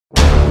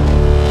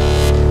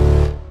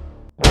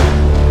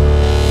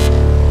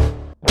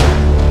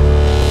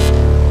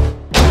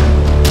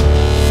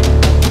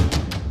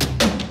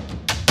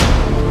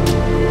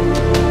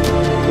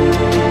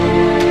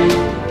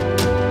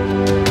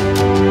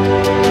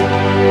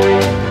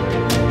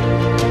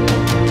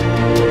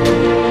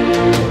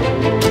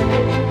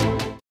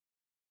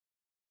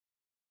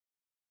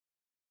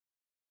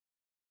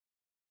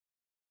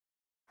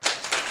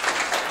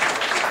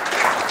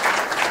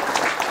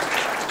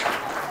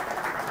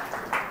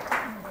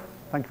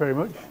Thank you very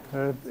much.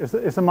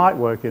 Is the mic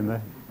working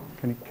there?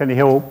 Can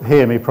you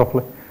hear me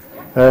properly?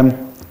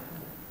 I'm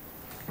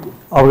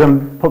going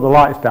to put the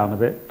lights down a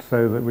bit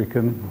so that we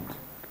can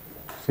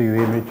see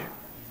the image.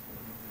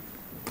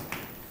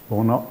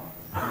 Or not.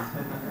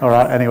 All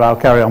right, anyway, I'll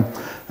carry on.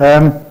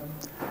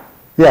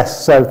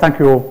 Yes, so thank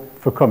you all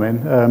for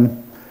coming.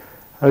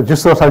 I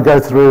just thought I'd go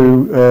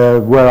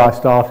through where I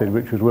started,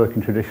 which was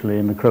working traditionally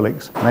in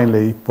acrylics,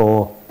 mainly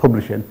for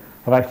publishing.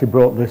 I've actually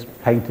brought this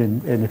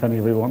painting in if any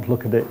of you want to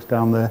look at it. It's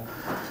down there.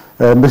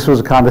 This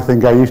was the kind of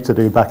thing I used to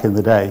do back in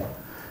the day,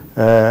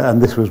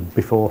 and this was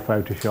before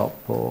Photoshop.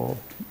 Or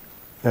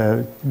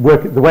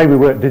the way we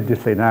work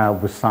digitally now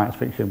was science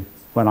fiction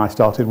when I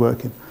started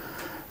working.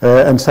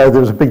 And so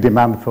there was a big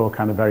demand for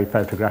kind of very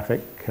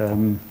photographic,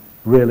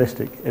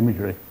 realistic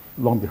imagery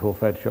long before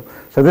Photoshop.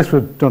 So this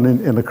was done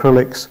in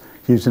acrylics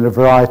using a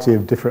variety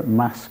of different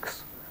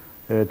masks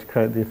to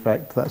create the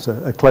effect. That's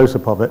a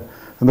close-up of it.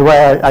 And the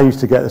way I used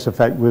to get this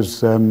effect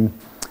was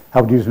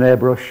I would use an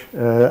airbrush.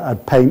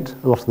 I'd paint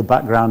a lot of the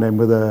background in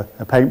with a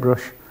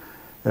paintbrush,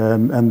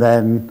 and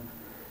then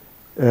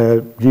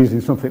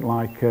using something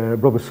like a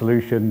rubber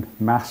solution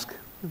mask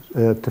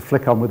to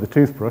flick on with a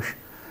toothbrush,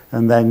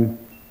 and then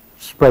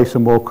spray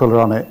some more colour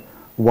on it,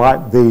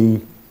 wipe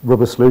the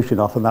rubber solution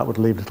off, and that would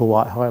leave little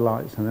white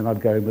highlights, and then I'd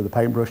go in with a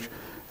paintbrush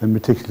and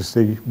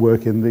meticulously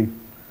work in the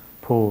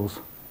pores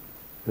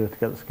to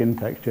get the skin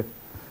texture.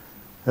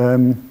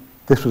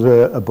 This was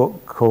a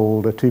book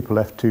called A Tuple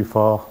Left Too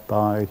Far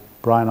by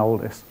Brian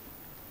Aldiss.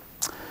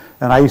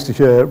 And I used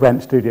to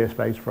rent studio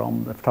space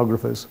from the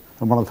photographers,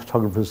 and one of the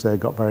photographers there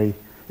got very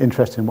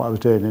interested in what I was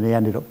doing, and he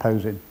ended up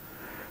posing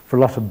for a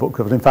lot of book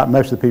covers. In fact,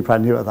 most of the people I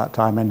knew at that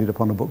time ended up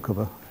on a book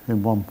cover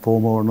in one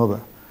form or another.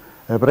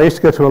 But I used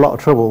to go to a lot of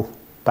trouble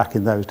back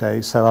in those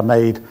days, so I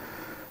made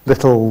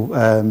little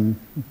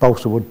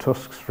balsa wood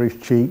tusks for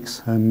his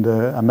cheeks, and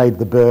I made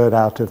the bird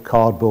out of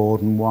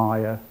cardboard and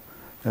wire,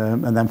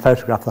 and then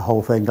photographed the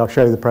whole thing. I'll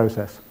show you the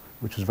process,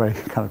 which was very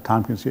kind of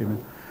time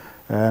consuming.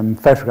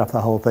 Photographed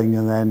the whole thing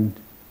and then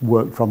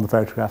worked from the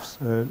photographs,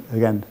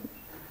 again,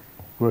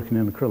 working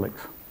in acrylics.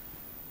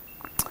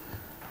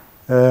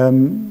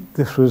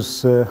 This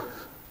was,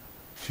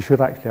 she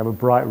should actually have a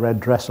bright red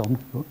dress on,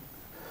 but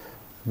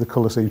the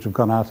colour seems to have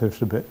gone out of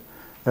it a bit.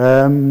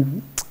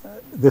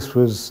 This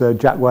was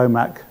Jack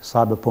Womack,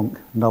 cyberpunk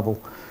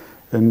novel,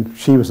 and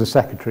she was the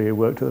secretary who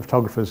worked at the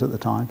photographers at the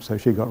time, so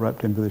she got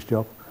roped in for this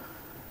job.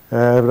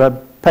 But I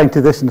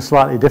painted this in a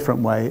slightly different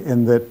way,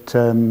 in that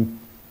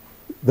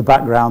the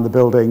background, the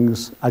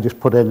buildings, I just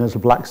put in as a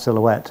black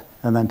silhouette,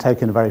 and then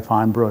taking a very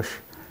fine brush,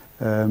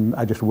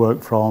 I just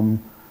worked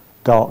from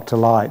dark to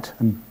light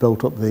and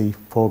built up the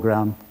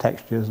foreground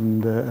textures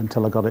and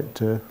until I got it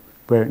to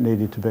where it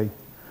needed to be.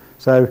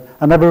 So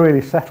I never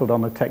really settled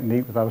on a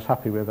technique that I was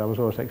happy with. I was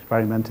always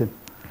experimenting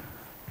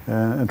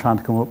and trying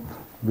to come up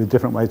with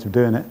different ways of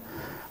doing it.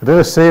 I did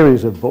a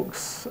series of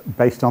books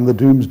based on the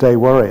Doomsday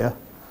Warrior,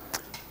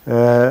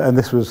 and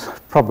this was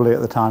probably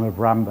at the time of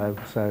Rambo,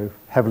 so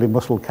heavily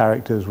muscled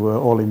characters were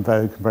all in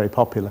vogue and very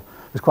popular.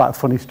 There's quite a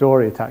funny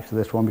story attached to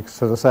this one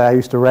because, as I say, I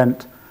used to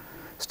rent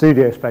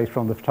studio space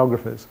from the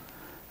photographers.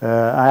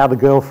 I had a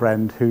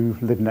girlfriend who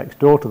lived next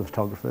door to the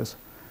photographers,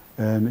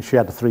 and she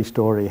had a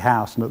 3-story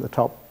house, and at the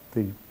top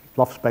the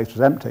loft space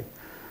was empty.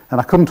 And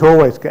I couldn't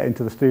always get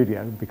into the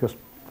studio because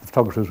the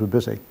photographers were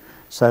busy.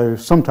 So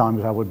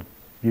sometimes I would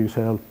use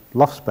her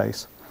loft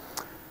space.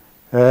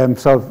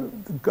 So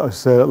I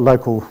got a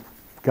local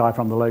guy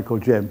from the local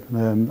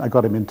gym. I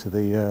got him into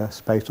the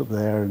space up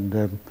there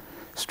and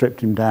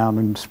stripped him down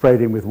and sprayed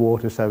him with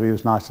water so he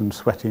was nice and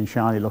sweaty and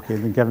shiny looking,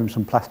 and gave him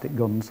some plastic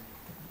guns.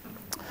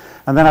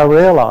 And then I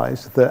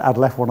realised that I'd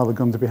left one of the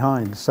guns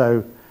behind.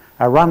 So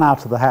I ran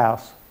out of the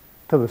house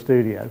to the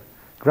studio,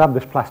 grabbed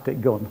this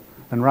plastic gun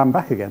and ran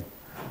back again.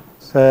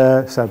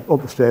 So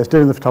up the stairs,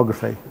 doing the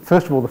photography.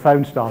 First of all, the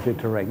phone started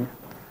to ring,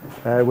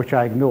 which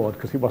I ignored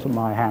because it wasn't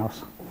my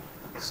house.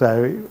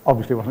 So it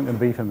obviously wasn't going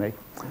to be for me.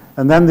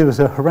 And then there was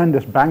a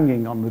horrendous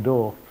banging on the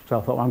door. So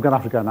I thought, well, I'm going to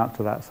have to go and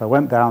answer that. So I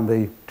went down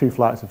the 2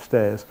 flights of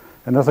stairs,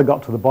 and as I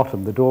got to the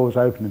bottom, the door was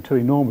open and 2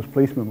 enormous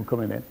policemen were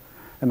coming in.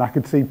 And I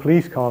could see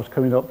police cars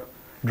coming up,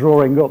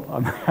 drawing up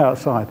on the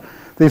outside.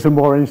 These were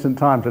more instant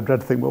times. I dread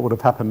to think what would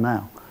have happened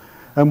now.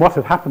 And what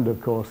had happened, of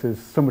course, is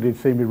somebody had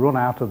seen me run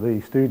out of the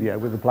studio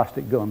with a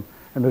plastic gun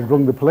and had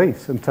rung the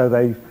police, and so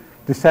they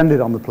descended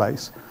on the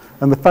place.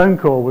 And the phone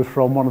call was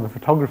from one of the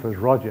photographers,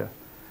 Roger,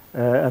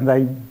 and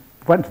they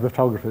went to the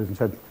photographers and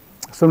said,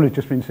 somebody's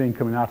just been seen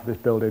coming out of this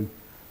building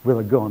with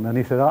a gun. And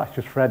he said, oh, it's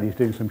just Fred, he's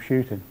doing some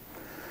shooting.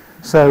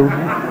 So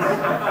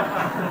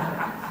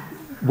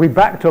we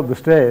backed up the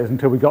stairs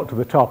until we got to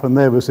the top, and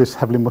there was this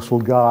heavily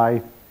muscled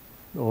guy,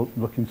 all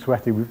looking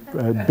sweaty,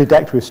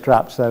 bedecked with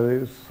straps, so it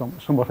was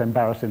somewhat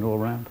embarrassing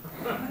all around.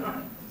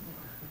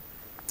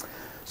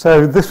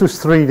 So this was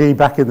 3D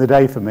back in the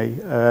day for me.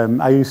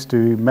 I used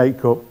to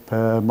make up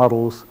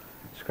models,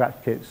 scratch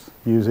kits,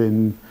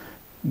 using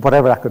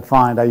whatever I could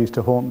find. I used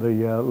to haunt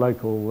the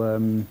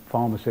local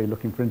pharmacy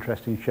looking for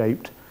interesting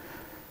shaped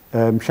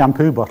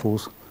shampoo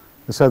bottles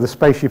And so the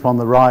spaceship on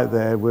the right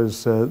there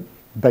was,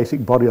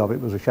 basic body of it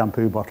was a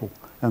shampoo bottle,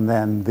 and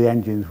then the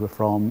engines were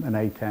from an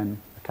A-10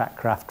 attack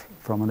craft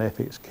from an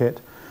Airfix kit.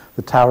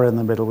 The tower in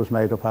the middle was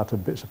made up out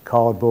of bits of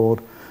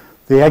cardboard.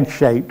 The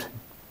egg-shaped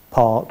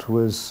part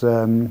was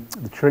the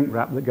shrink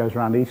wrap that goes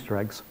around Easter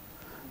eggs.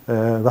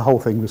 The whole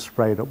thing was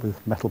sprayed up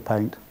with metal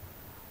paint.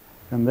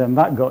 And then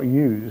that got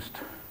used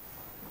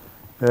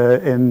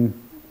in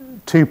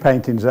two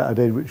paintings that I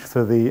did, which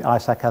for the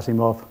Isaac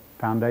Asimov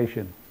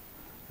Foundation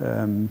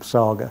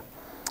saga.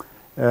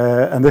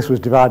 And this was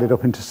divided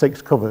up into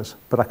 6 covers,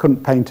 but I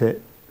couldn't paint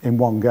it in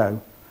one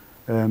go.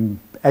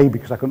 A,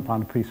 because I couldn't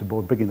find a piece of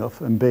board big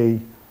enough, and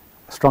B,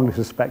 I strongly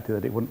suspected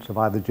that it wouldn't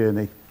survive the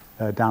journey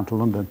down to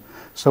London.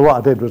 So what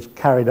I did was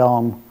carried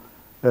on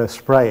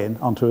spraying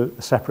onto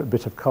a separate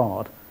bit of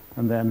card,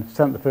 and then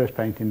sent the first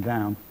painting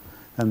down,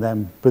 and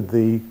then with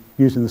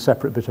using the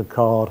separate bit of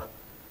card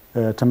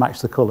to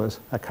match the colours,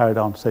 I carried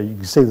on. So you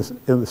can see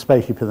the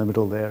spaceship in the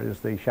middle there is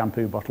the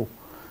shampoo bottle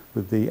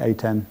with the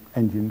A-10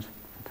 engines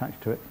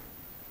attached to it.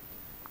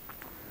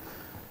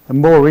 And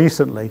more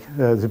recently,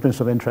 there's been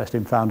some interest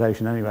in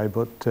Foundation anyway,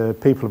 but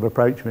people have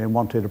approached me and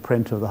wanted a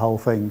print of the whole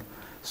thing.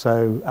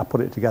 So I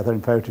put it together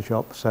in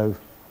Photoshop. So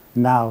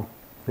now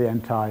the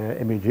entire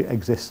image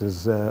exists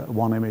as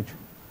one image.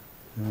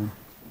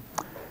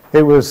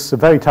 It was a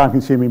very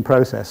time-consuming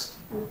process.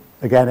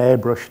 Again,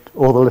 airbrushed.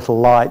 All the little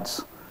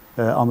lights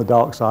on the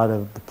dark side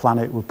of the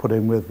planet were put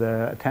in with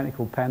a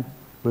technical pen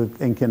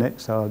with ink in it.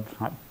 So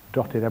I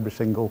dotted every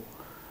single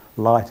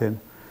light in.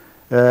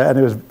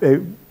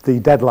 And the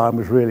deadline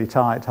was really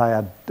tight.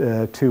 I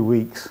had 2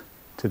 weeks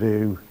to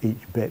do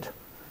each bit.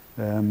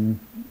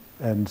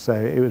 And so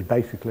it was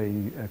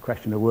basically a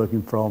question of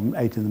working from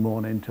 8 in the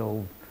morning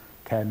till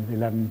 10,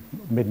 11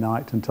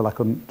 midnight until I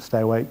couldn't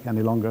stay awake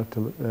any longer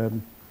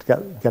to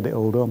get it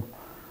all done.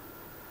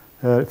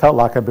 It felt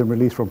like I'd been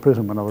released from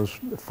prison when I was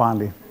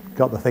finally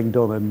got the thing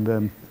done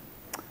and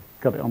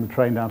got it on the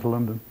train down to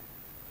London.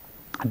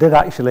 I did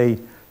actually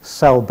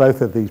sell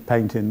both of these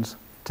paintings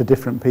to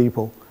different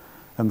people.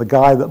 And the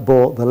guy that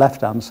bought the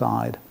left-hand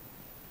side,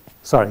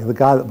 the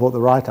guy that bought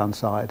the right-hand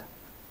side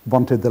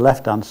wanted the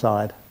left-hand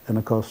side, and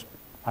of course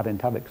I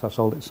didn't have it because I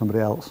sold it to somebody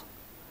else.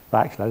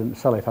 But actually I didn't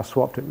sell it, I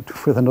swapped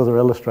it with another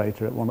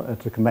illustrator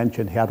at a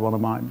convention. He had one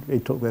of mine, he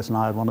took this and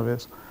I had one of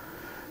his.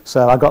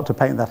 So I got to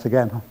paint that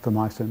again for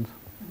my sins.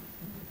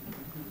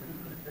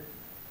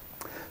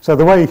 So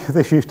the way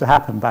this used to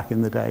happen back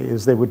in the day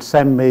is they would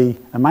send me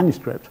a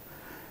manuscript.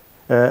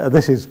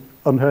 This is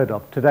unheard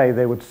of. Today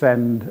they would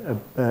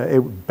send,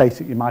 it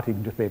basically might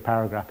even just be a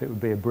paragraph, it would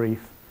be a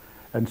brief,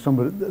 and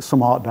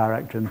some art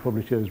director and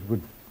publishers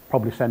would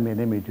probably send me an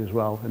image as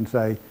well and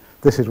say,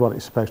 this is what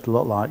it's supposed to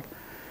look like.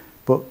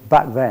 But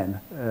back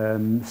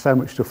then, so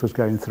much stuff was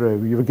going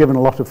through. You were given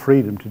a lot of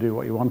freedom to do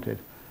what you wanted,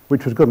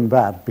 which was good and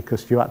bad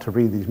because you had to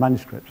read these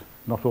manuscripts.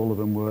 Not all of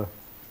them were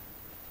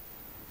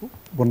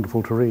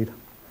wonderful to read.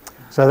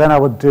 So then I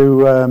would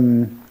do a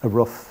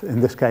rough,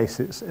 in this case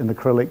it's in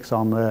acrylics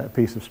on a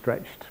piece of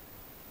stretched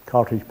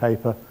cartridge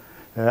paper.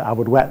 I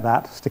would wet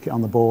that, stick it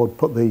on the board,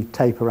 put the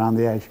tape around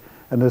the edge,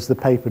 and as the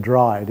paper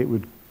dried it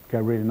would go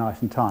really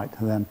nice and tight,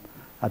 and then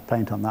I'd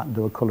paint on that and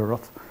do a colour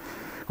rough,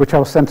 which I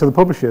was sent to the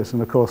publishers.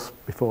 And of course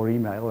before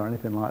email or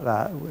anything like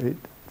that, it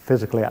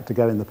physically had to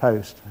go in the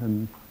post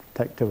and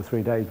take 2 or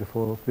 3 days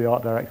before the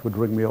art director would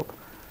ring me up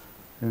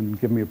and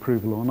give me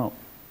approval or not.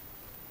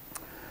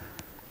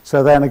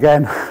 So then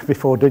again,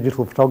 before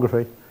digital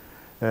photography,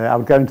 I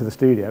would go into the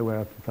studio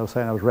where I was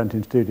saying I was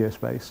renting studio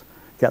space,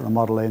 get the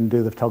model in,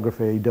 do the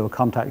photography, do a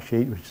contact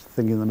sheet, which is the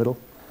thing in the middle.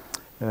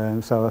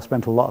 So I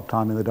spent a lot of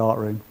time in the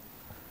darkroom.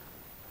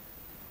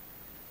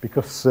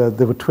 Because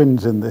there were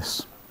twins in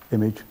this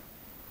image,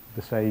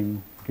 the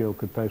same girl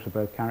could pose for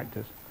both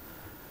characters.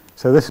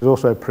 So this is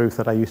also proof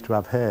that I used to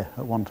have hair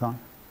at one time.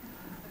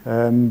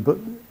 But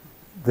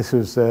this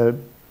was the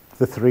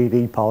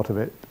 3D part of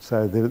it,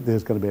 so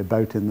there's got to be a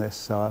boat in this,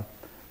 so I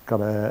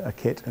got a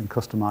kit and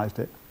customised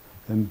it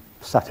and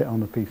sat it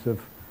on a piece of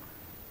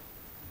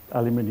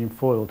aluminium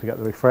foil to get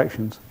the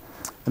reflections.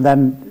 And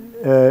then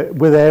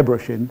with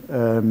airbrushing,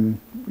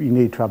 you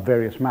need to have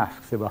various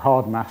masks. There were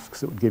hard masks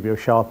that would give you a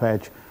sharp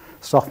edge,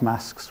 soft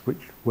masks which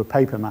were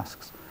paper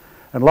masks.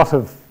 And a lot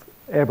of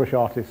airbrush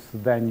artists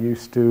then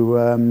used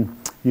to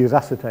use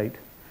acetate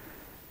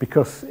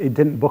because it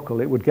didn't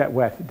buckle. It would get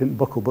wet, it didn't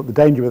buckle, but the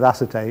danger with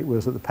acetate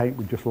was that the paint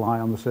would just lie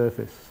on the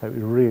surface, so it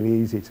was really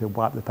easy to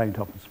wipe the paint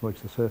off and smudge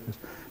the surface.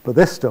 But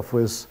this stuff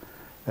was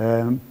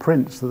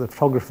prints that the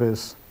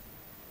photographers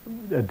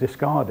had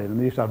discarded, and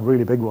they used to have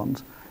really big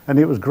ones. And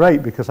it was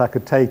great because I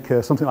could take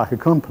something like a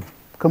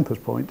compass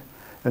point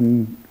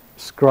and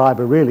scribe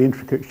a really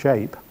intricate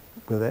shape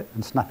with it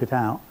and snap it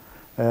out,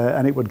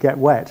 and it would get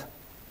wet,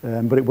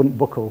 but it wouldn't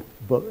buckle,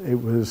 but it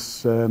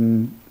was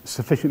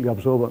sufficiently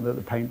absorbent that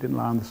the paint didn't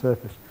lie on the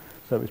surface.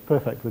 So it was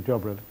perfect for the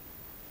job, really.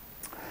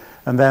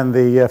 And then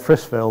the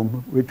frizz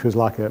film, which was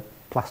like a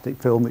plastic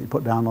film that you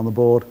put down on the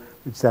board,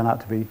 which then had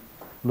to be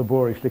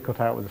laboriously cut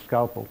out with a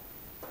scalpel,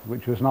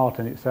 which was an art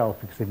in itself,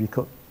 because if you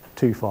cut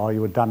too far you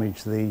would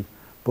damage the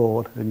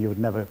board and you would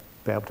never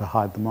be able to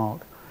hide the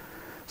mark.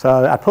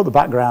 So I put the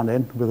background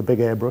in with a big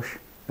airbrush.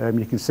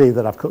 You can see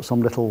that I've cut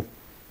some little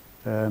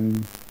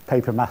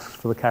paper masks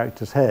for the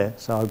character's hair,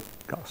 so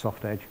I've got a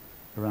soft edge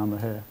around the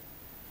hair.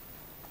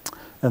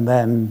 And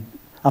then,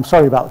 I'm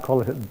sorry about the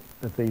quality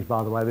of these,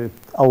 by the way, they're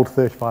old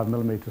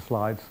 35mm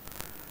slides,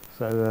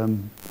 so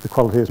the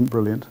quality isn't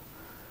brilliant.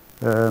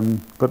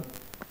 But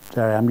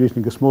I'm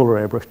using a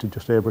smaller airbrush to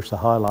just airbrush the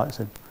highlights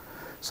in.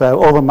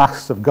 So all the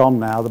masks have gone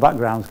now, the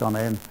background's gone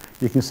in.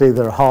 You can see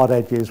there are hard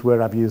edges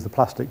where I've used the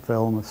plastic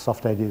film, and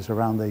soft edges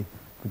around the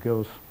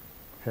girl's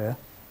hair.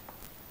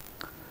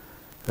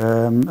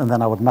 And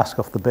then I would mask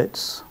off the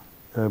bits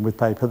with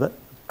paper. The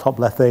top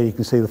left there, you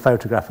can see the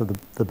photograph of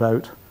the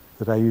boat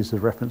that I used as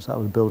reference that I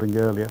was building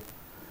earlier.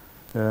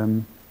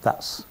 They're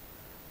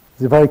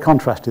very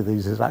contrasted,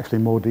 these. There's actually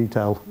more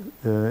detail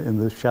in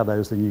the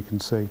shadows than you can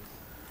see.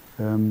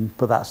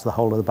 But that's the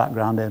whole of the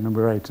background in, and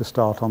we're ready to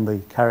start on the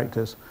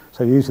characters.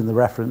 So using the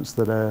reference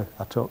that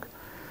I took,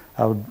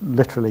 I would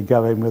literally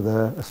go in with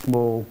a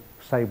small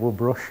sable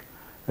brush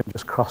and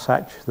just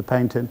cross-hatch the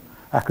painting.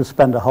 I could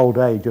spend a whole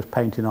day just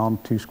painting on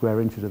 2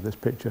 square inches of this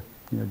picture,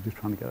 just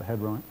trying to get the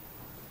head right.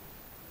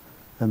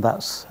 And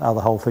that's how the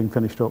whole thing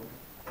finished up.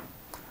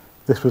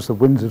 This was The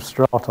Winds of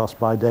Stratos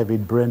by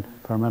David Brin,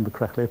 if I remember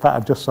correctly. In fact,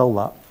 I've just sold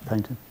that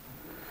painting.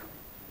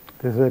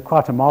 There's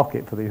quite a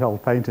market for these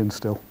old paintings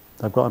still.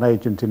 I've got an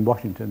agent in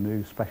Washington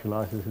who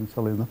specialises in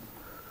selling them.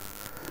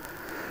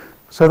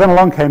 So then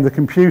along came the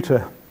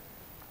computer.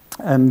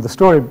 And the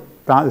story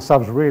about this, I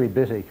was really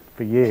busy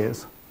for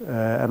years.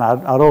 And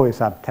I'd always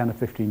had 10 or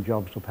 15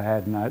 jobs up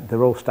ahead, and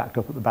they're all stacked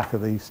up at the back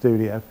of the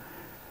studio.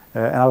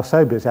 And I was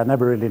so busy, I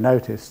never really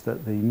noticed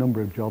that the number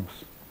of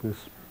jobs was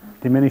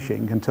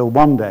diminishing until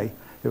one day,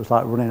 it was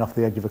like running off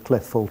the edge of a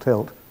cliff full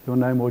tilt. There were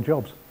no more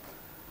jobs.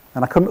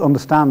 And I couldn't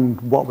understand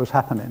what was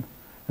happening.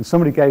 And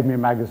somebody gave me a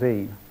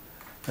magazine.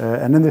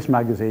 And in this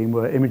magazine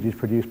were images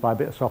produced by a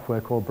bit of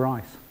software called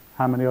Bryce.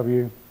 How many of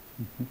you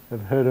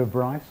have heard of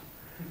Bryce?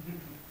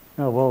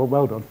 Oh,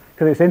 well done.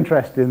 Because it's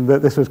interesting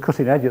that this was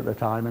cutting edge at the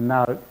time, and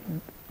now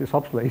it's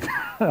obsolete.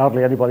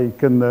 Hardly anybody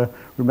can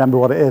remember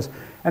what it is.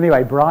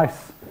 Anyway,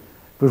 Bryce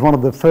was one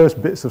of the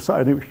first bits of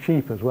software, and it was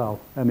cheap as well.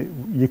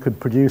 And you could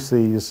produce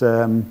these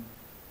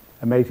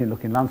amazing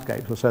looking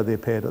landscapes, or so they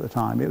appeared at the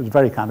time. It was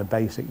very kind of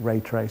basic, ray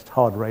traced,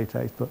 hard ray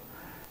traced, but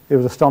it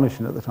was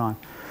astonishing at the time.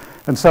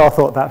 And so I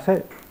thought, that's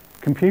it,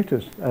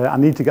 computers. I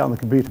need to get on the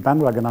computer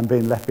bandwagon, I'm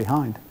being left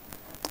behind.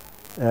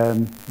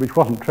 Which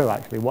wasn't true,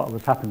 actually. What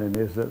was happening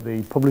is that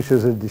the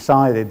publishers had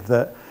decided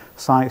that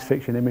science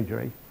fiction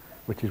imagery,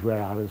 which is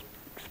where I was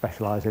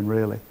specialising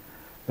really,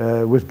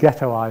 was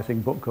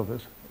ghettoising book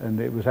covers, and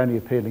it was only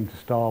appealing to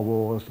Star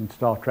Wars and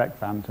Star Trek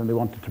fans, and they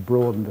wanted to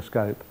broaden the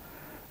scope.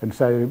 And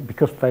so,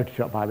 because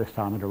Photoshop by this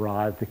time had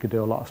arrived, they could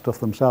do a lot of stuff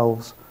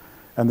themselves,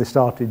 and they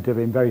started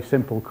doing very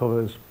simple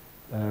covers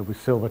with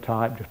silver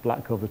type, just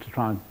black covers, to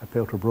try and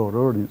appeal to a broader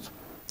audience.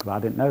 But I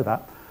didn't know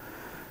that.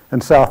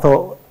 And so I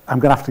thought, I'm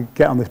going to have to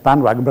get on this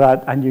bandwagon,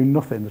 but I knew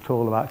nothing at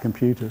all about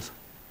computers.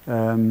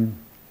 And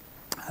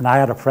I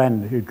had a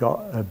friend who'd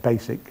got a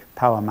basic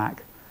Power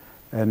Mac,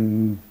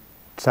 and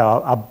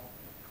so I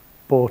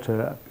bought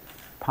a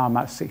Power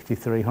Mac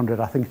 6300.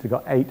 I think it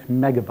got 8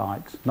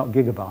 megabytes, not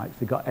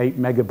gigabytes. It got 8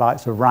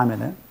 megabytes of RAM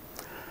in it.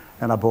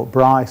 And I bought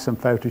Bryce and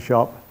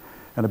Photoshop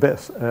and a bit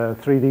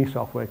of 3D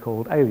software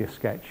called Alias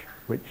Sketch,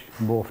 which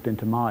morphed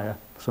into Maya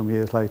some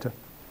years later.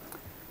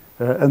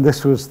 And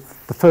this was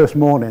the first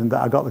morning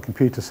that I got the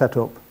computer set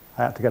up.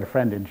 I had to get a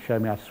friend in to show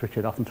me how to switch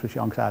it off and switch it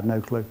on, because I had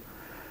no clue.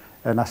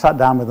 And I sat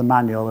down with the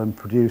manual and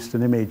produced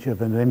an image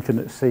of an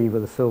infinite sea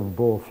with a silver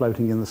ball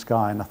floating in the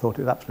sky, and I thought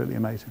it was absolutely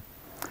amazing.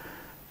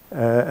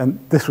 And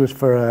this was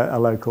for a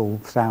local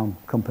sound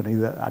company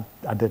that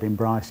I did in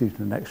Bryce,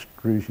 using an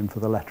extrusion for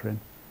the lettering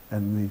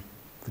and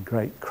the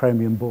great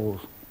chromium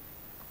balls.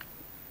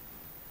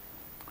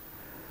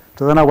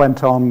 So then I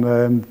went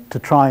on to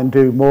try and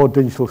do more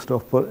digital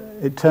stuff, but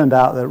it turned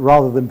out that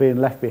rather than being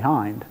left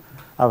behind,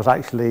 I was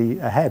actually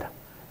ahead.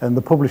 And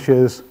the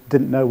publishers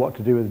didn't know what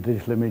to do with the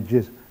digital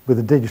images, with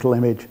the digital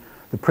image.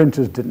 The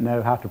printers didn't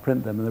know how to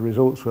print them, and the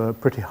results were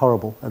pretty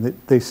horrible. And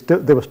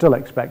they were still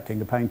expecting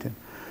a painting.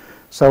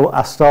 So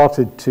I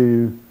started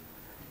to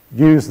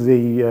use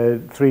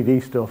the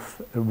 3D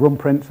stuff, run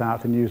prints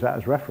out and use that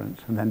as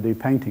reference, and then do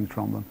paintings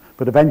from them.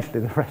 But eventually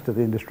the rest of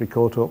the industry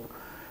caught up,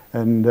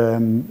 and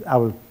I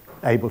was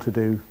able to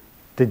do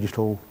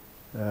digital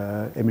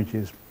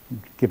images,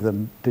 give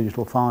them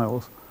digital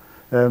files.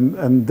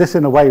 And this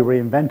in a way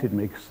reinvented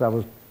me, because I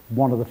was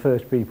one of the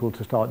first people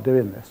to start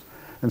doing this.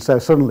 And so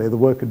suddenly the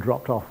work had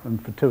dropped off,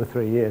 and for 2 or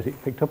 3 years it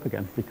picked up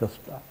again, because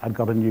I'd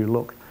got a new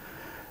look.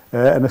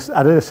 And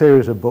I did a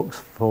series of books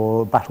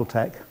for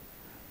Battletech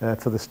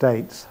for the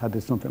States. I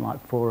did something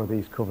like 4 of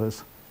these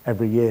covers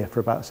every year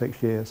for about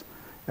 6 years.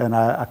 And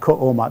I cut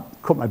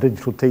my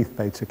digital teeth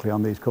basically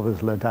on these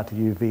covers, learned how to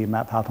UV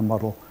map, how to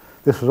model.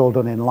 This was all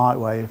done in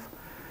Lightwave,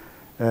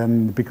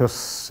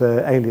 because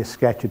Alias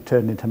Sketch had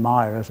turned into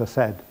Maya, as I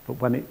said.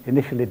 But when it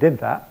initially did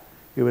that,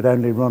 it would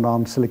only run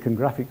on Silicon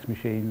graphics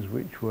machines,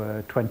 which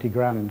were 20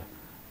 grand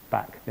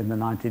back in the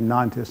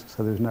 1990s,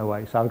 so there was no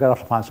way. So I was going to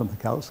have to find something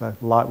else, so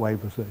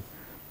Lightwave was the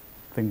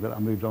thing that I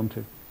moved on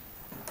to.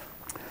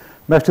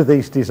 Most of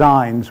these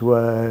designs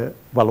were,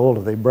 well, all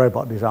of the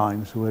robot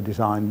designs were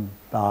designed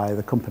by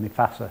the company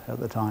FASA at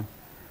the time.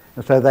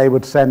 And so they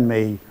would send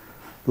me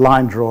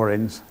line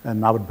drawings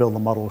and I would build the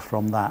models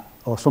from that.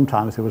 Or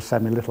sometimes they would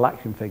send me little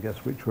action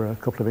figures which were a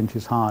couple of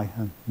inches high,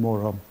 and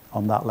more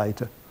on that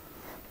later.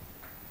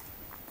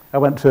 I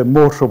went to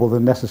more trouble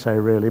than necessary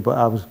really, but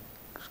I was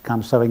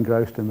kind of so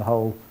engrossed in the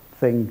whole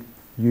thing,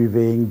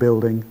 UVing,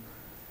 building.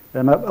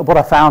 And what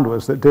I found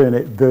was that doing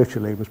it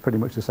virtually was pretty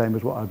much the same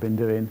as what I'd been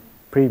doing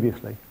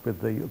previously with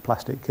the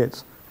plastic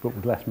kits, but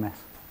with less mess.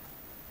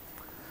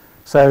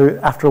 So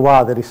after a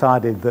while they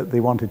decided that they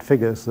wanted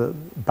figures, that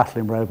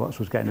battling robots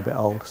was getting a bit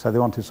old, so they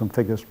wanted some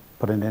figures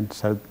putting in.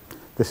 So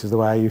this is the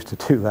way I used to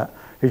do that.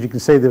 As you can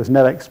see, there was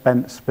no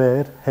expense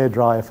spared.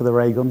 Hairdryer for the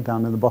ray gun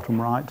down in the bottom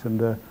right, and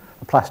a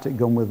plastic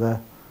gun with a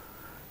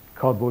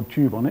cardboard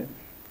tube on it.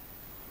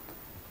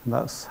 And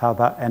that's how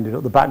that ended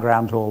up. The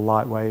background's all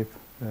Lightwave,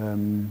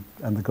 and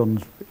the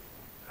guns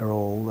are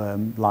all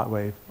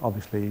Lightwave.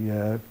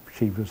 Obviously,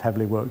 she was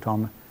heavily worked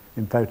on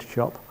in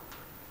Photoshop.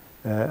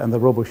 And the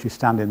rubble she's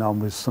standing on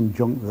was some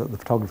junk that the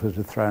photographers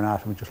had thrown out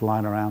and was just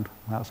lying around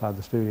outside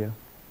the studio.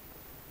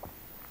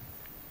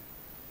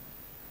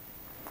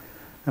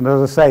 And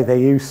as I say,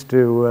 they used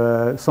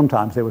to,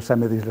 sometimes they would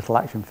send me these little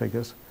action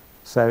figures.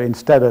 So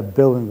instead of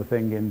building the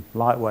thing in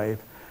Lightwave,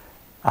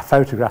 I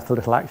photographed the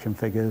little action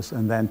figures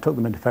and then took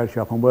them into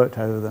Photoshop and worked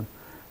over them.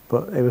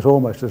 But it was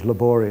almost as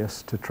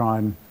laborious to try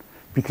and,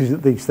 because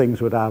these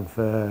things would have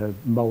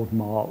mould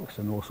marks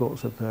and all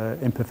sorts of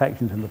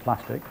imperfections in the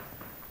plastic.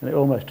 And it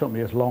almost took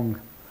me as long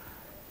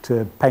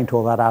to paint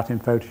all that out in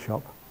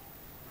Photoshop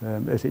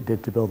as it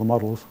did to build the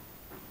models.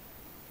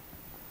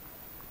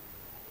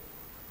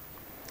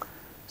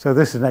 So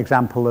this is an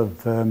example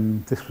of,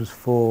 this was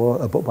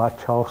for a book by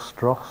Charles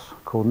Stross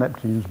called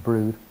Neptune's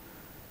Brood.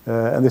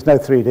 And there's no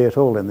 3D at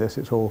all in this,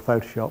 it's all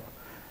Photoshop.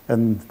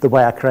 And the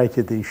way I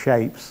created these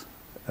shapes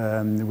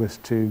was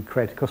to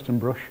create a custom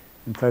brush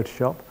in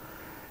Photoshop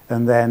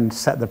and then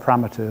set the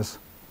parameters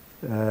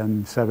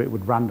so it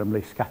would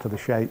randomly scatter the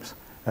shapes.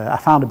 I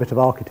found a bit of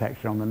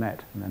architecture on the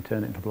net and then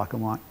turned it into black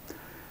and white.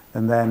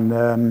 And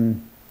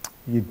then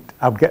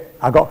I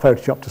got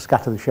Photoshop to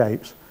scatter the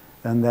shapes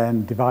and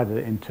then divided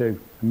it in two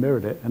and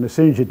mirrored it. And as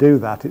soon as you do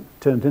that, it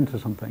turns into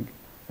something.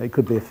 It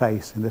could be a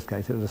face, in this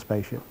case it was a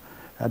spaceship.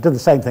 I did the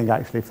same thing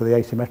actually for the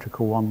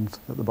asymmetrical ones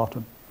at the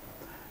bottom.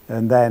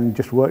 And then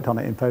just worked on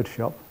it in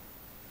Photoshop.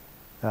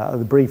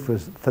 The brief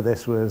for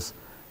this was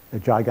a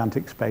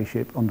gigantic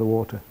spaceship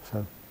underwater.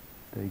 So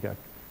there you go,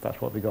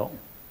 that's what we got.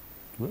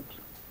 Whoops.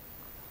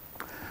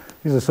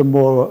 These are some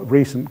more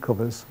recent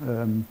covers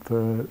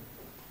for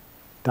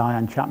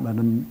Diane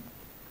Chapman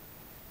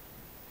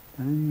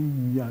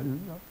and yeah,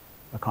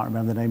 I can't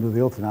remember the name of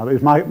the author now, but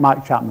it was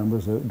Mike Chapman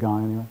was the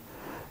guy anyway.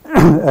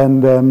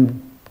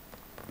 And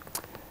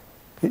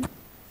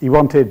he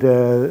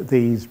wanted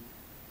these,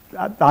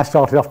 I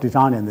started off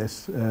designing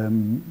this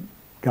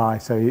guy,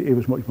 so it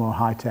was much more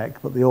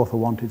high-tech, but the author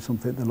wanted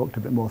something that looked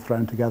a bit more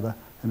thrown together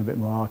and a bit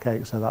more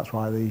archaic, so that's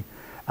why the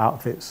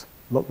outfits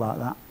look like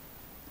that.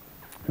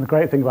 And the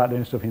great thing about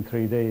doing stuff in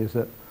 3D is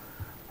that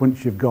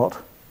once you've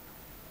got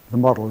the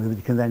model, you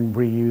can then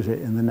reuse it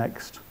in the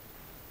next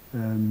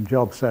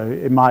job. So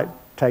it might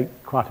take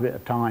quite a bit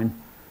of time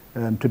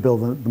to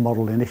build the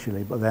model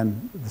initially, but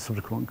then the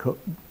subsequent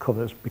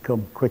covers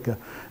become quicker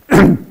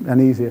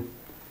and easier.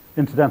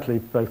 Incidentally,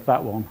 both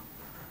that one,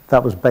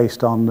 that was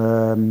based on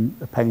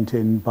a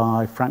painting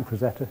by Frank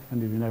Frazetta.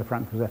 Any of you know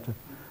Frank Frazetta?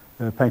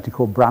 A painting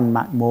called Bran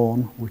Mac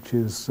Morn, which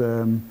is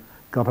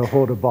got a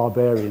horde of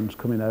barbarians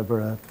coming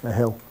over a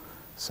hill.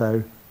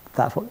 So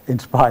that's what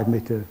inspired me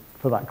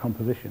for that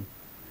composition.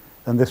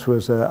 And this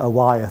was a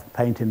wire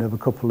painting of a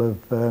couple of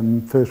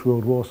First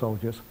World War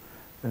soldiers.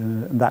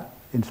 And that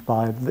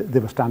inspired, they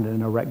were standing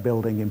in a wrecked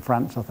building in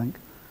France, I think.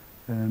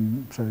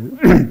 So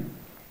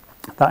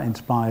that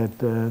inspired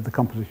the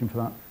composition for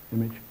that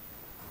image.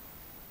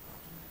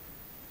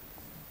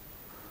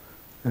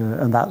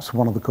 And that's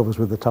one of the covers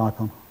with the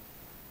type on. So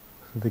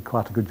they did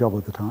quite a good job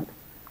with the type.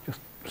 Just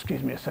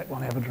excuse me a sec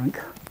while I have a drink.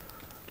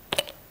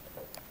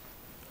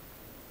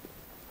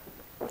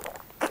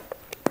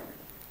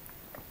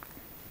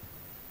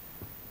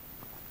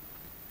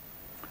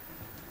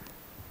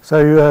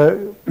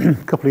 So a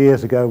couple of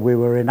years ago we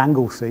were in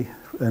Anglesey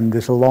and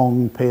there's a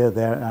long pier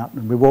there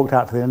and we walked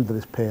out to the end of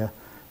this pier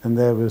and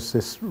there was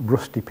this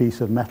rusty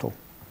piece of metal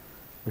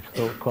which I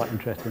thought was quite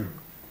interesting,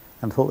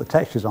 and I thought the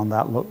textures on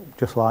that looked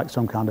just like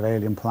some kind of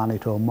alien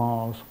planet or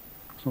Mars,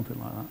 something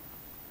like that.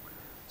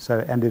 So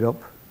it ended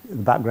up in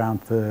the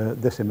background for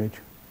this image.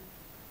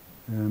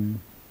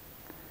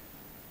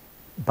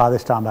 By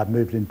this time I'd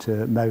moved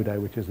into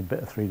Modo, which is a bit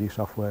of 3D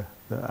software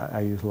that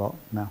I use a lot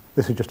now.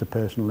 This is just a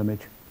personal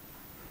image.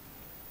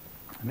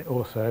 And it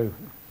also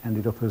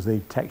ended up as the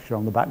texture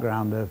on the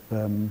background of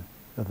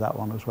that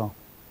one as well.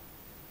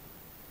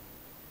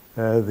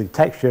 The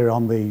texture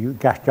on the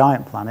gas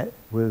giant planet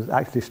was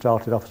actually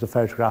started off as a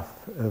photograph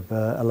of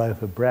a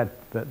loaf of bread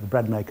that the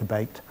bread maker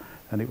baked,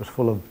 and it was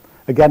full of,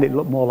 again, it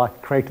looked more like a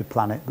cratered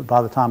planet, but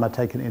by the time I'd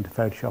taken it into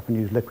Photoshop and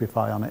used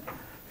Liquify on it,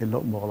 it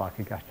looked more like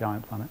a gas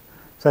giant planet.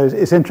 So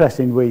it's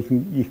interesting where you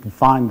can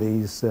find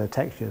these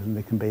textures, and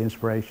they can be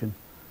inspiration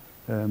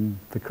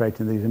for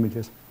creating these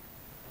images.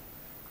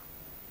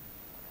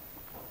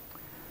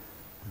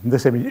 And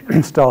this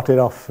image started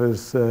off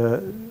as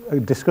a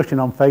discussion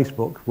on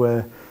Facebook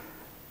where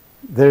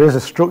there is a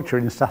structure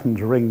in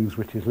Saturn's rings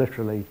which is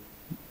literally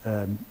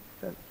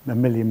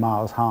 1,000,000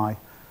 miles high,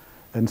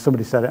 and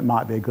somebody said it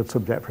might be a good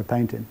subject for a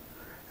painting.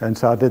 And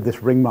so I did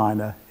this ring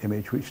miner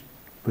image, which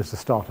was the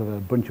start of a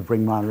bunch of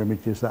ring miner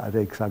images that I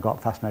did because I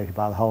got fascinated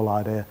by the whole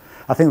idea.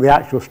 I think the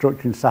actual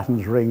structure in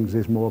Saturn's rings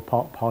is more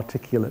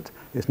particulate.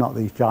 It's not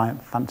these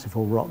giant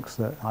fanciful rocks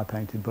that I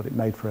painted, but it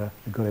made for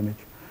a good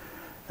image.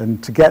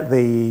 And to get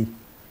the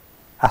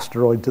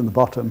asteroids in the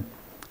bottom,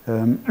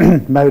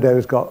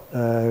 Modo's got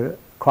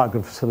quite a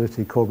good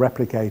facility called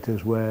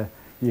replicators where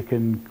you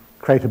can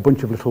create a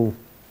bunch of little,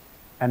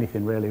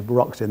 anything really,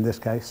 rocks in this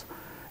case,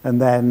 and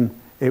then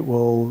it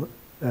will,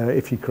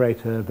 if you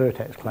create a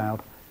vertex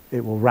cloud,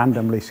 it will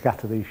randomly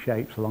scatter these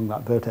shapes along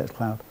that vertex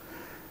cloud.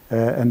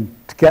 And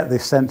to get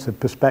this sense of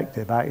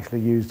perspective, I actually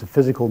used a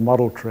physical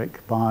model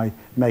trick by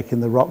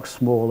making the rocks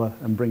smaller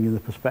and bringing the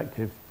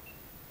perspective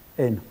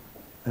in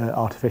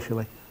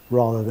artificially,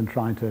 rather than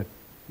trying to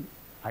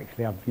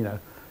actually have, you know,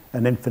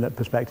 an infinite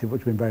perspective,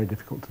 which would be very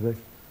difficult to do.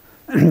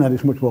 And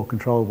it's much more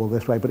controllable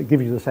this way, but it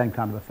gives you the same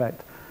kind of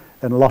effect.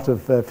 And a lot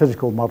of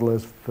physical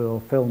modelers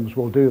for films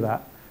will do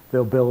that.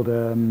 They'll build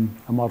a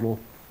model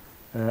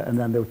and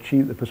then they'll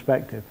cheat the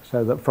perspective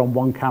so that from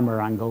one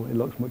camera angle it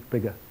looks much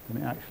bigger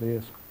than it actually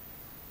is.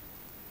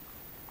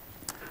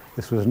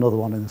 This was another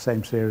one in the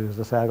same series. As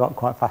I say, I got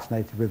quite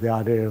fascinated with the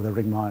idea of the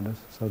ring miners,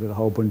 so I did a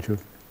whole bunch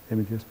of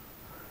images.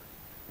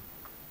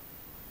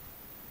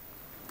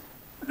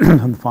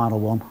 And the final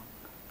one,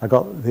 I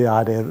got the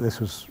idea that this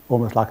was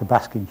almost like a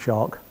basking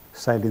shark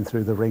sailing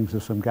through the rings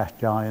of some gas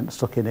giant,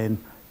 sucking in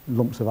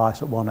lumps of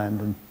ice at one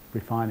end and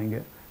refining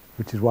it,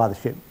 which is why the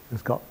ship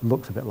has got,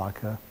 looks a bit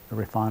like a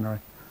refinery.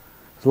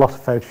 There's a lot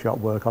of Photoshop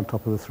work on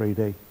top of the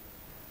 3D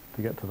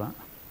to get to that.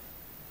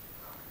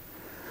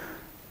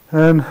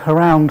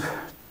 Around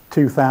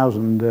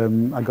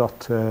 2000, I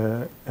got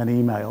an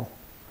email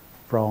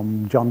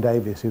from John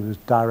Davis, who was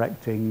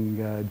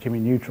directing Jimmy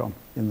Neutron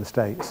in the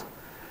States.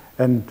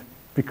 And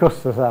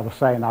because, as I was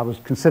saying, I was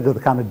considered the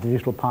kind of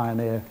digital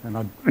pioneer, and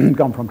I'd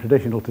gone from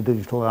traditional to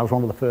digital, and I was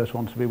one of the first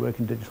ones to be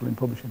working digital in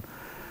publishing.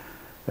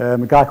 A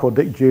guy called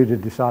Dick Judah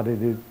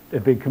decided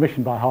he'd been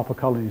commissioned by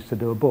HarperCollins to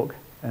do a book,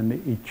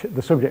 and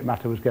the subject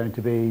matter was going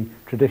to be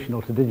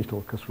traditional to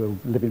digital, because we were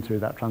living through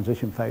that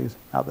transition phase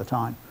at the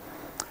time.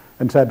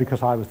 And so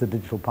because I was the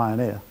digital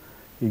pioneer,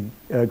 he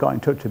got in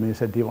touch with me and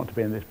said, "Do you want to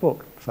be in this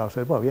book?" So I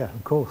said, "Well, yeah,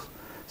 of course."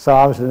 So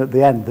I was at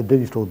the end, the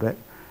digital bit.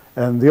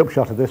 And the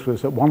upshot of this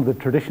was that one of the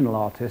traditional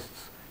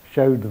artists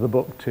showed the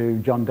book to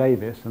John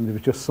Davis, and there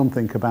was just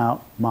something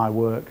about my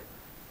work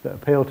that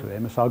appealed to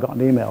him. And so I got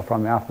an email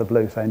from him out of the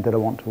blue saying, did I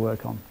want to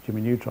work on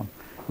Jimmy Neutron,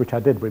 which I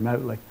did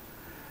remotely.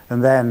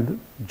 And then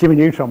Jimmy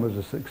Neutron was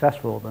a success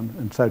for them,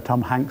 and so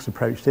Tom Hanks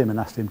approached him and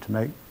asked him to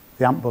make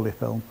the Ant Bully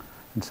film.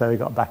 And so he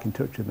got back in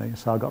touch with me,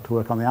 so I got to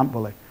work on the Ant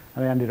Bully.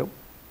 And I ended up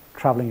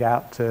travelling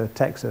out to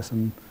Texas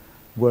and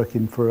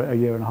working for a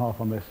year and a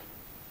half on this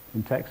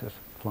in Texas,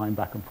 flying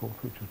back and forth,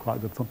 which was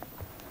quite good fun.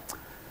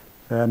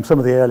 Some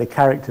of the early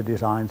character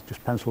designs,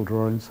 just pencil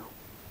drawings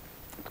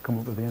to come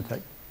up with the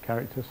insect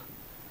characters.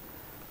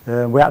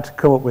 We had to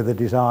come up with a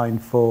design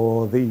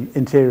for the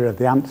interior of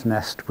the ant's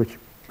nest, which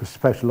was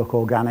supposed to look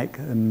organic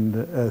and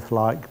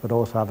Earth-like, but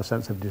also have a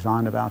sense of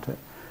design about it.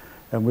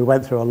 And we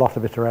went through a lot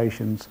of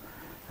iterations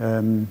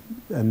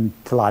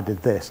until I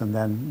did this, and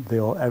then they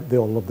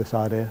all loved this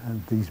idea,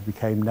 and these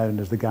became known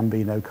as the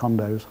Gambino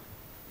condos.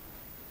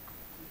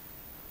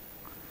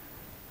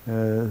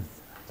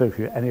 So if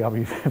any of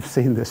you have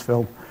seen this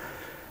film,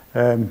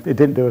 it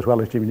didn't do as well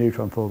as Jimmy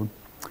Neutron for them.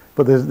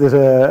 But there's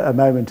a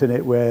moment in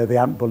it where the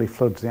ant bully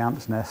floods the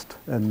ant's nest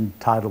and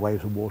tidal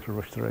waves of water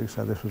rush through.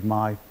 So this was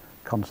my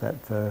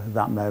concept for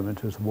that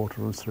moment as the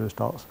water runs through and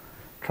starts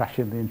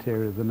trashing the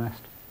interior of the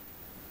nest.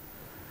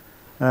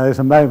 There's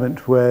a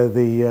moment where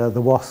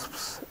the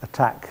wasps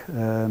attack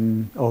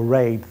or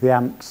raid the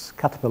ants'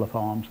 caterpillar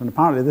farms. And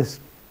apparently this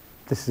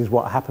is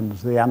what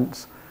happens. The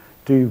ants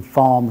do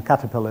farm the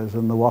caterpillars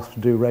and the wasps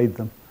do raid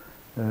them.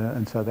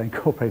 And so they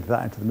incorporated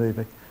that into the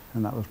movie.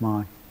 And that was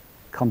my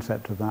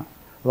concept of that.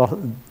 A lot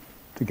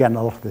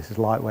of this is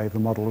lightwave, the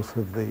models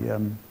of the...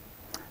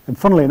 and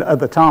funnily, at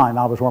the time,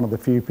 I was one of the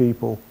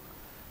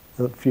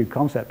few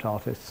concept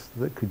artists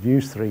that could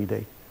use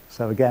 3D.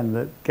 So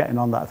again, getting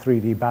on that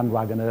 3D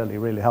bandwagon early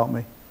really helped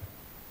me.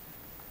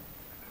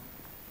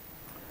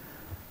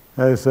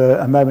 There's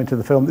a moment in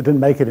the film that didn't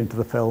make it into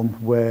the film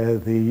where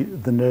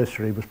the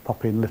nursery was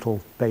popping little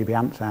baby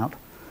ants out.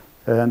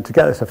 And to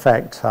get this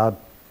effect, I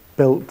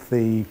built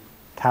the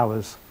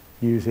towers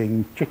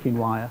using chicken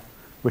wire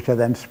which I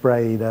then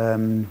sprayed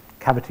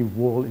cavity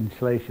wall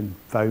insulation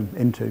foam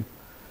into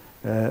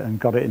and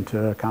got it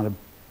into a kind of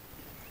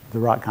the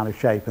right kind of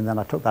shape, and then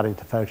I took that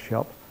into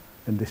Photoshop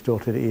and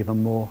distorted it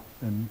even more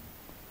and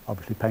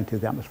obviously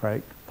painted the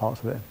atmospheric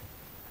parts of it.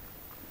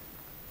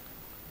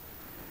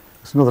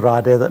 It's another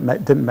idea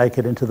that didn't make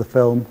it into the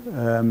film.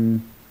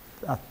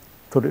 I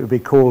thought it would be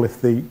cool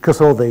if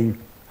because all the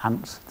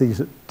ants,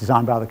 these are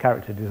designed by the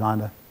character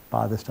designer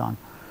by this time,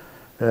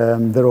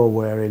 they're all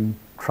wearing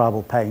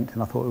tribal paint,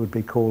 and I thought it would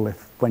be cool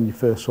if when you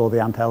first saw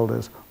the ant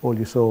elders, all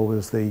you saw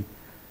was the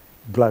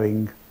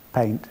glowing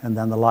paint, and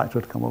then the lights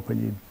would come up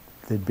and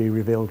they'd be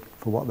revealed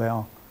for what they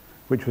are,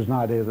 which was an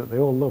idea that they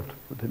all loved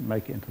but didn't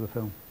make it into the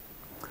film.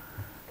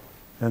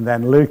 And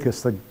then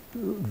Lucas,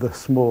 the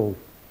small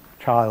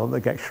child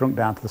that gets shrunk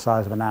down to the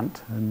size of an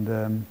ant,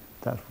 and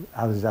that's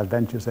how his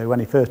adventures. So when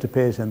he first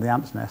appears in the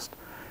ant's nest,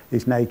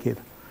 he's naked,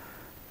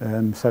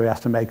 so he has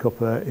to make up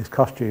his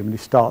costume, and he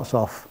starts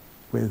off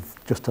with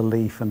just a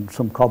leaf and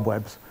some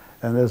cobwebs,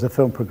 and as the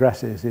film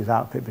progresses, his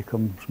outfit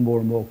becomes more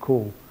and more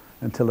cool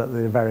until at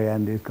the very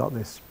end he's got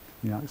this,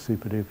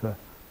 super duper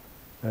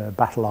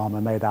battle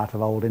armour made out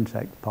of old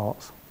insect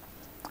parts.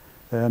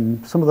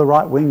 Some of the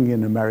right wing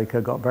in America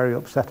got very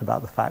upset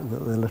about the fact that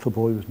the little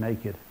boy was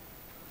naked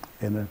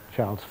in a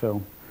child's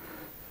film.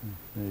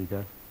 There you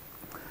go.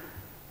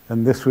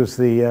 And this was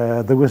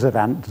the wizard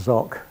ant,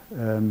 Zoc.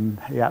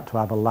 He had to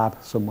have a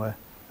lab somewhere,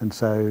 and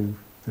so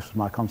this was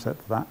my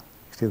concept for that.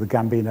 You see the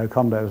Gambino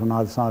condos on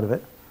either side of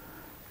it,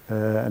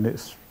 and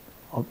it's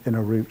in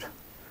a route.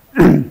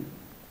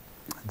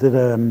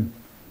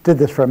 Did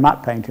this for a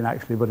matte painting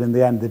actually, but in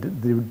the end they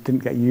didn't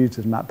get used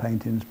as matte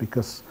paintings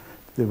because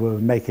they were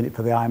making it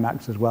for the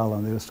IMAX as well,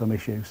 and there was some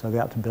issues, so they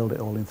had to build it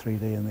all in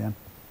 3D in the end.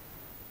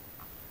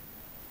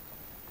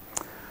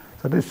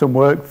 So I did some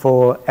work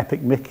for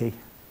Epic Mickey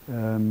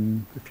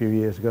a few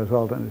years ago as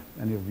well. I don't know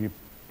if any of you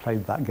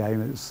played that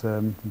game. It's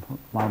one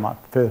of my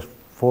first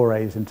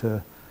forays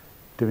into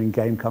doing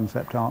game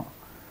concept art.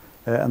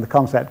 And the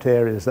concept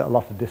here is that a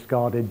lot of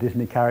discarded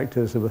Disney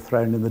characters that were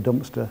thrown in the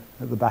dumpster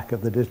at the back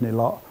of the Disney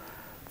lot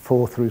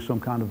fall through some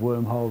kind of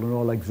wormhole and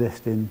all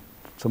exist in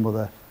some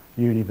other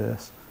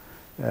universe.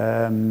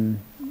 And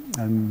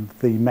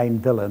the main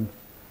villain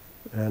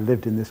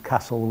lived in this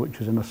castle which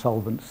was in a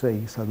solvent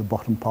sea, so the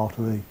bottom part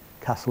of the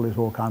castle is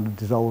all kind of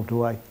dissolved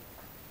away.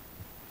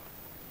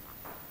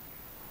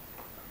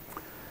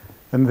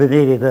 And they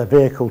needed a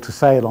vehicle to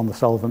sail on the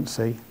solvent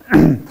sea,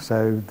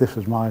 so this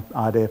was my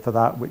idea for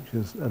that, which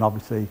is, and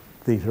obviously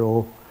these are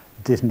all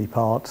Disney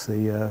parts,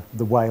 the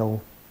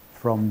whale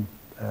from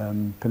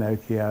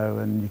Pinocchio,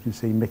 and you can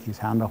see Mickey's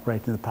hand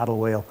operating the paddle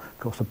wheel. Of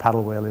course the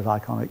paddle wheel is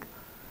iconic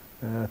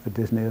for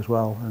Disney as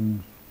well,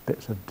 and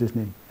bits of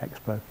Disney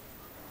Expo.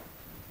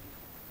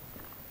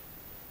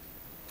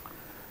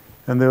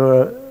 And there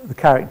were the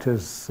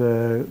characters,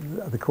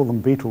 they call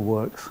them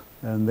Beetleworks,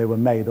 and they were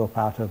made up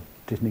out of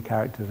Disney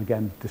characters,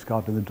 again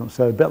discarded in the dump.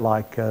 So a bit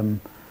like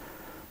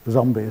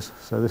zombies.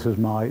 So this is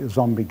my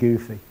zombie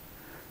Goofy.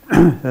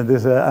 And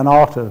there's an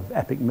art of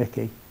Epic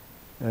Mickey,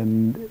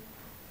 and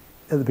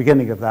at the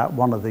beginning of that,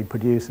 one of the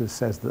producers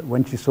says that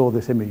when she saw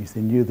this image,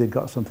 they knew they'd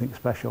got something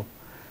special.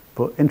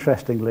 But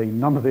interestingly,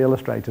 none of the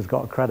illustrators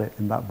got a credit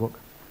in that book.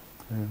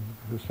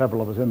 There's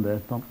several of us in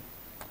there,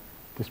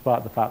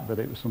 despite the fact that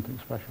it was something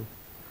special.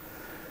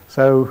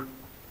 So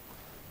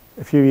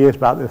a few years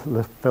back,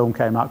 this film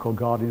came out called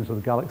Guardians of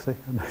the Galaxy,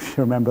 if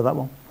you remember that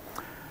one.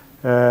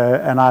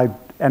 And I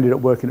ended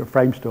up working at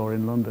Framestore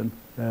in London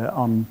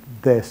on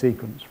their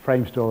sequence.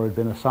 Framestore had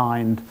been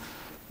assigned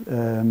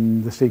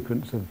the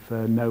sequence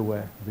of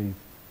Nowhere, the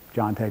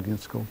giant alien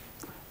skull.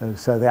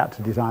 So they had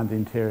to design the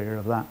interior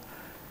of that.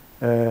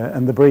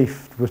 And the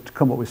brief was to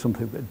come up with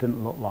something that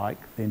didn't look like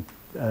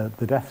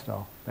the Death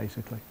Star,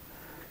 basically.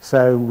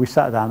 So we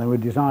sat down and we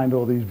designed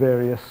all these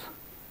various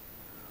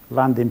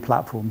landing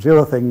platforms. The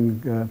other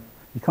thing,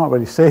 you can't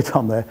really see it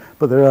on there,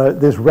 but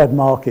there's red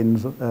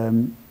markings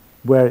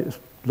where it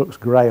looks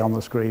grey on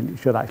the screen. It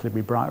should actually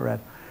be bright red,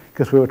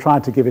 because we were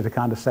trying to give it a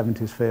kind of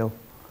 70s feel,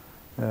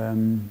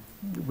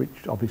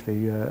 which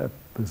obviously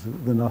was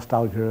the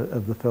nostalgia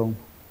of the film.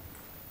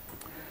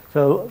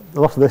 So a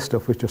lot of this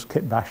stuff was just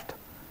kit bashed.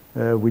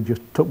 We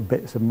just took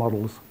bits of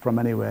models from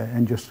anywhere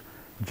and just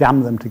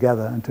jammed them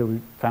together until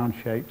we found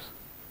shapes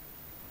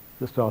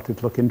that started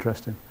to look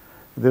interesting.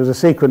 There was a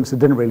sequence that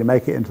didn't really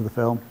make it into the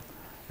film,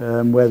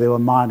 where they were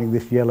mining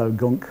this yellow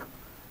gunk,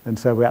 and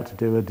so we had to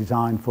do a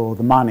design for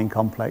the mining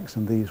complex,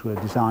 and these were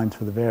designs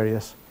for the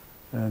various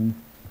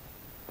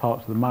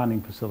parts of the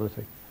mining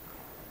facility.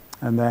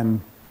 And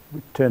then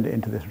we turned it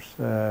into this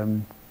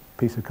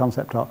piece of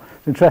concept art.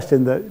 It's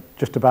interesting that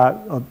just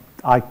about,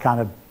 I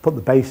kind of put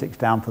the basics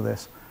down for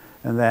this,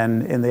 and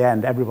then in the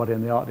end everybody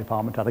in the art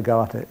department had a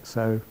go at it,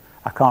 so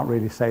I can't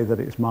really say that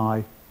it's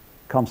my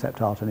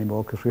concept art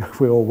anymore, because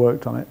we all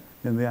worked on it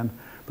in the end.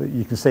 But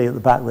you can see at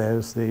the back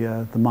there's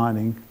the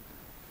mining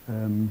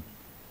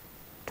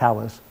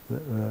towers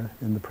that were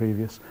in the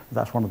previous.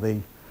 That's one of the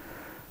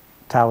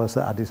towers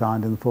that I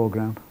designed in the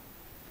foreground.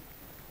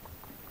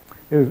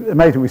 It was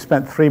amazing. We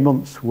spent 3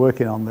 months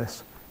working on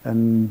this,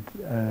 and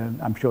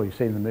I'm sure you've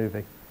seen the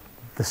movie.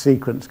 The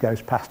sequence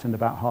goes past in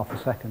about half a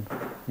second.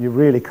 You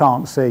really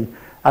can't see.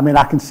 I mean,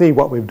 I can see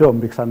what we've done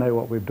because I know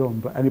what we've done,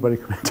 but anybody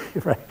coming to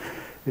your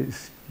you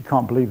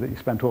can't believe that you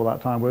spent all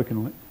that time working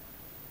on it.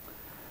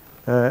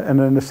 And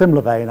in a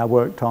similar vein, I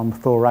worked on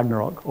Thor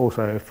Ragnarok,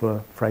 also for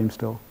frame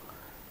still.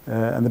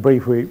 And the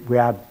brief we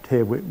had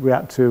here, we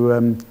had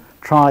to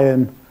try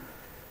and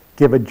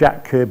give a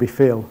Jack Kirby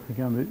feel.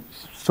 Again,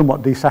 it's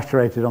somewhat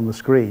desaturated on the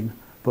screen,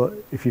 but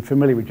if you're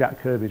familiar with Jack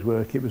Kirby's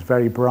work, it was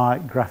very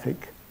bright,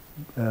 graphic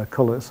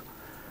colours.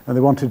 And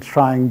they wanted to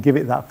try and give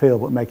it that feel,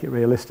 but make it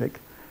realistic,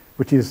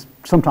 which is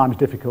sometimes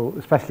difficult,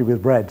 especially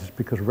with reds,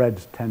 because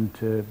reds tend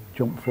to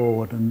jump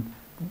forward and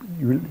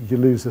you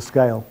lose the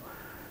scale.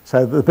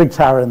 So the big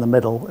tower in the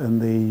middle and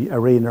the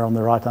arena on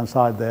the right-hand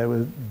side there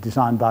was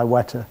designed by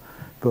Weta,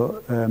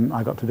 but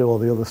I got to do all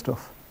the other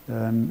stuff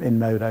in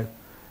Modo.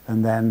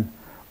 And then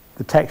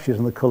the textures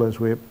and the colours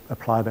we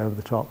applied over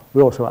the top.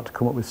 We also had to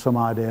come up with some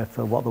idea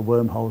for what the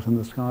wormholes in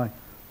the sky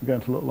were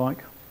going to look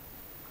like.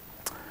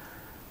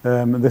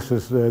 And this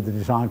was the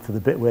design for the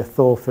bit where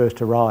Thor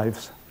first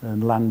arrives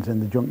and lands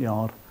in the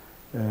junkyard.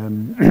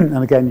 And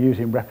again,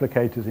 using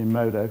replicators in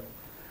Modo,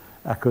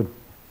 I could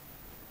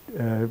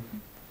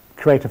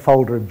create a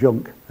folder of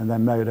junk, and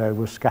then Modo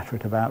will scatter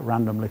it about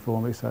randomly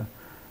for me, so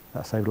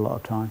that saved a lot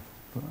of time.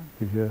 But that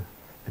gives you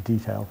a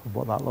detail of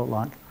what that looked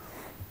like.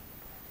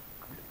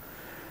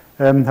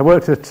 I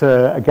worked at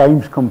a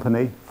games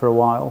company for a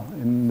while,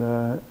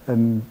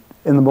 and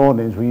in the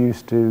mornings we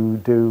used to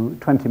do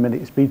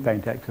 20-minute speed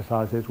paint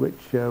exercises,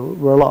 which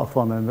were a lot of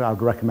fun, and I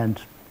would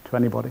recommend to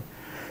anybody.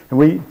 And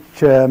we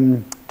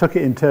took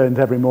it in turns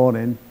every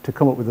morning to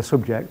come up with a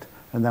subject,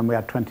 and then we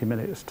had 20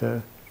 minutes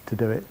to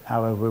do it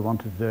however we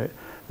wanted to do it.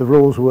 The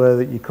rules were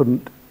that you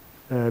couldn't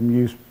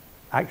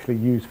actually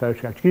use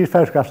photographs. You could use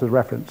photographs as a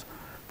reference,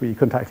 but you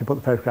couldn't actually put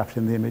the photographs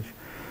in the image.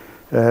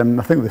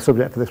 I think the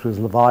subject for this was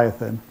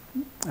Leviathan,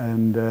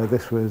 and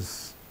this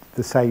was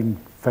the same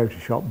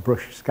Photoshop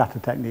brush scatter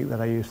technique that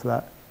I used for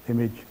that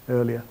image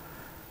earlier.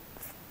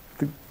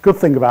 The good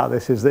thing about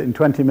this is that in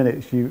 20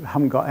 minutes you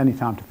haven't got any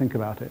time to think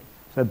about it.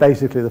 So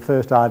basically the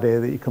first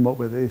idea that you come up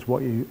with is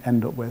what you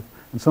end up with,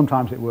 and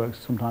sometimes it works,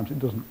 sometimes it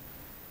doesn't.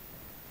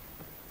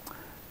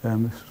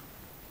 This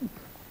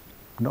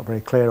not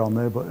very clear on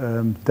there, but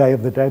Day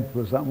of the Dead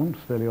was that one,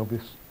 fairly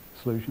obvious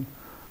solution.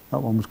 That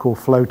one was called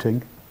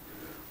Floating,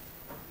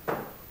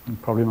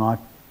 and probably my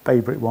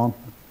favourite one.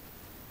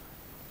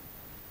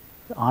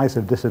 The eyes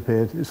have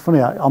disappeared. It's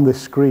funny, on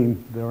this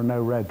screen there are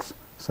no reds,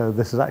 so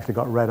this has actually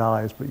got red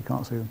eyes, but you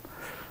can't see them.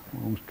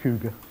 One was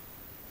Cougar.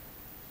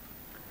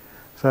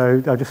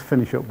 So I'll just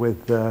finish up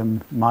with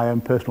my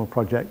own personal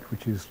project,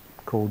 which is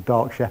called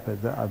Dark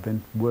Shepherd, that I've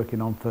been working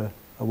on for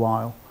a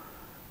while.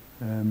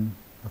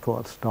 I thought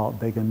I'd start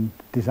big and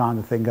design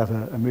the thing as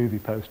a movie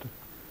poster.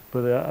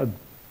 But I'd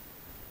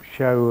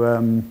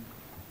show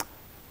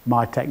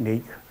my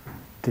technique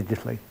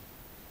digitally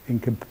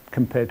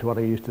compared to what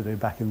I used to do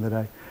back in the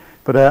day.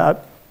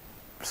 But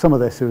some of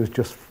this was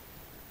just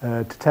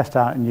to test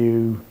out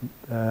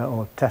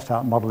or test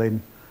out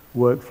modelling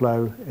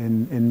workflow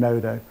in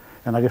Modo.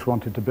 And I just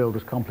wanted to build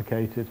as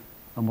complicated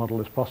a model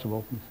as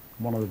possible. It's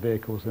one of the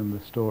vehicles in the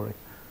story.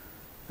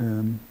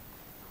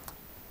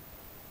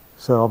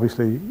 So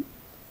obviously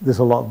there's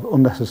a lot of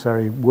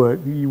unnecessary work.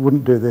 You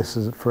wouldn't do this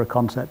for a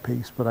concept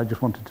piece, but I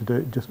just wanted to do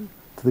it just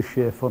for the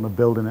sheer fun of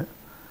building it.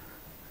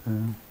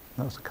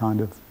 That's the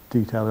kind of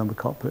detail in the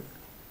cockpit.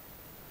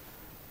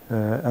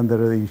 And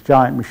there are these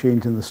giant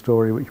machines in the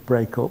story which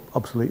break up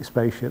obsolete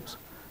spaceships.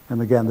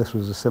 And again, this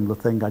was a similar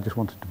thing. I just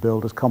wanted to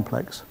build as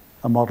complex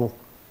a model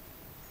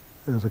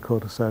as I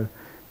could. So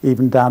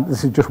even down,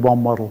 this is just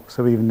one model.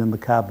 So even in the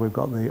cab, we've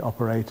got the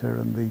operator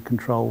and the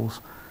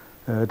controls,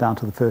 down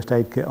to the first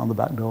aid kit on the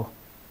back door,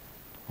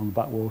 on the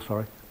back wall,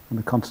 sorry, and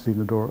the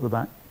concertina door at the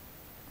back.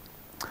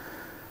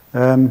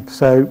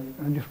 So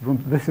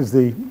this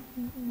is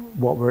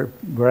what we're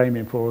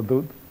aiming for.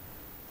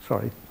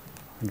 Sorry,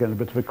 I'm getting a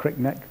bit of a crick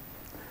neck.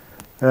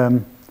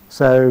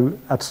 So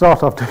I'd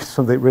start off doing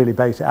something really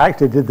basic. I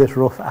actually did this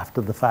rough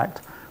after the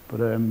fact, but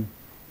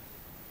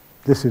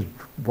this is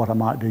what I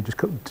might do, just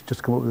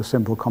come up with a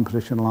simple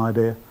compositional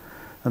idea.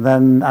 And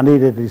then I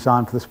needed a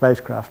design for the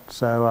spacecraft,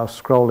 so I was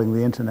scrolling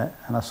the internet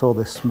and I saw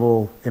this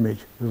small image.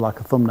 It was like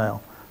a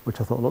thumbnail,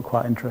 which I thought looked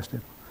quite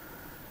interesting.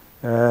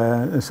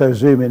 And so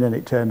zooming in,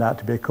 it turned out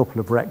to be a couple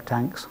of wrecked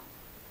tanks.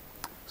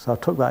 So I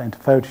took that into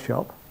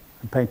Photoshop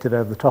and painted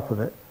over the top of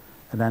it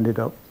and ended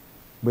up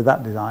with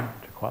that design,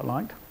 which I quite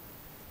liked.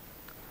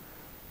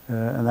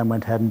 And then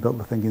went ahead and built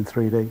the thing in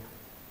 3D.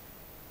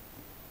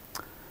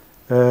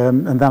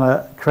 And then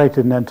I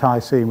created an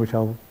entire scene, which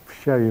I'll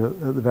show you at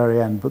the very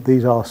end, but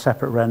these are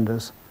separate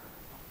renders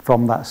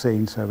from that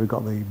scene. So we've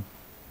got the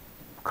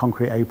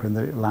concrete apron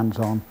that it lands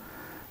on,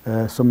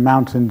 some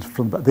mountains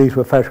these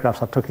were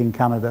photographs I took in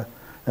Canada,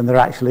 and they're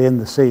actually in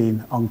the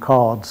scene on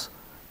cards.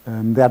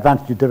 The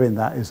advantage of doing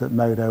that is that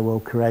Modo will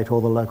create all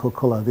the local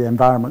colour. The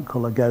environment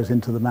colour goes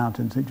into the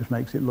mountains, it just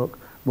makes it look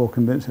more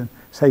convincing.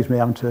 Saves me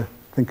having to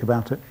think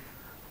about it.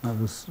 That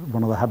was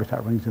one of the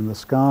habitat rings in the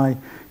sky.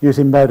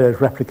 Using Modo's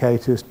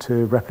replicators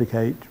to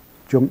replicate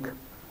junk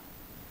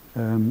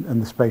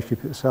and the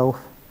spaceship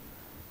itself,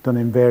 done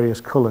in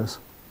various colours.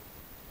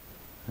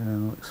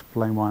 I'll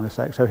explain why in a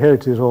sec. So here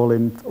it is all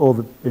in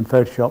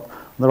Photoshop.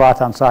 On the right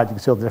hand side you can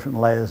see all the different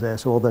layers there,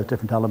 so all those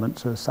different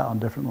elements are sat on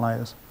different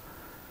layers.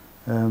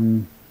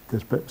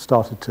 There's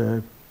started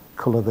to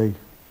colour the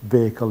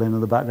vehicle in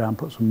the background,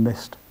 put some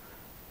mist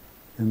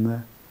in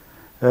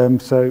there.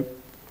 So,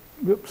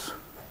 whoops,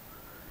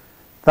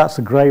 that's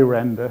a grey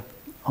render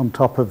on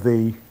top of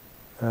the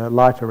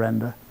lighter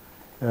render,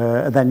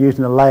 and then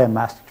using a layer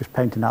mask, just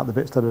painting out the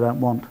bits that I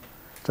don't want.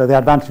 So the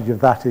advantage of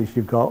that is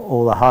you've got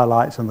all the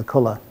highlights and the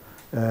colour,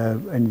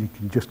 and you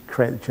can just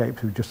create the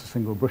shapes with just a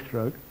single brush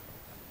stroke.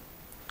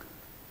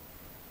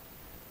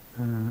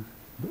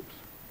 Oops.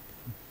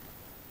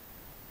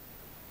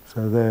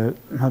 So there,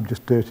 I'm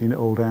just dirtying it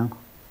all down.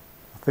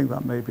 I think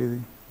that may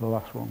be the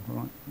last one,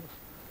 right?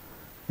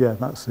 Yeah,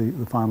 that's the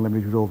final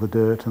image with all the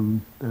dirt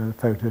and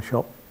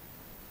Photoshop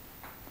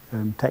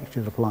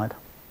textures applied.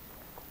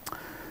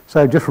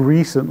 So just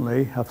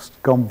recently I've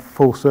gone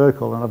full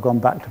circle and I've gone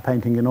back to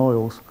painting in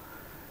oils,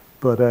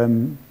 but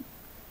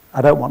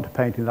I don't want to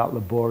paint in that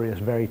laborious,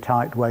 very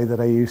tight way that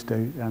I used to.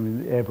 I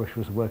mean, airbrush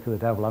was the work of the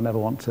devil. I never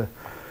want to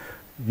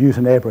use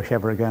an airbrush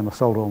ever again. I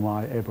sold all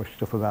my airbrush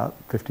stuff about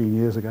 15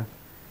 years ago.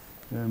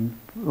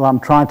 What I'm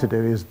trying to do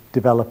is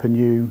develop a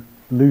new,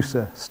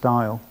 looser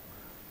style.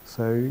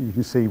 So you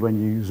can see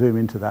when you zoom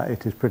into that,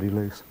 it is pretty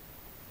loose.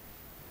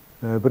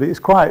 But it's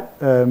quite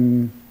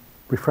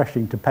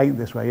refreshing to paint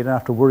this way. You don't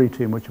have to worry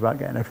too much about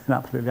getting everything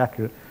absolutely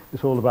accurate.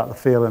 It's all about the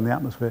feel and the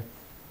atmosphere.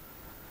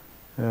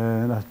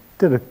 And I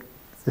did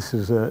this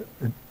is a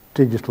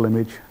digital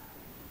image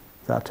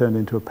that I turned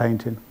into a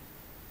painting.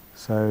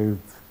 So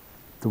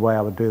the way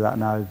I would do that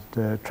now is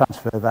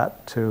transfer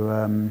that to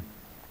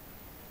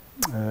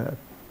a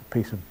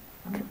piece of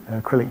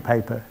acrylic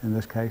paper in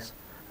this case,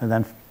 and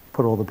then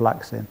put all the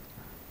blacks in,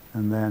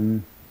 and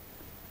then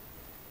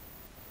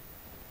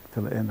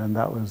fill it in. And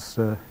that was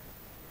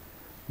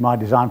my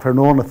design for an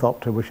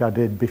ornithopter, which I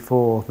did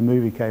before the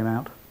movie came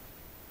out.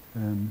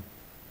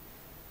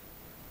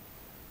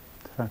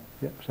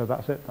 So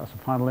that's it. That's the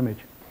final image.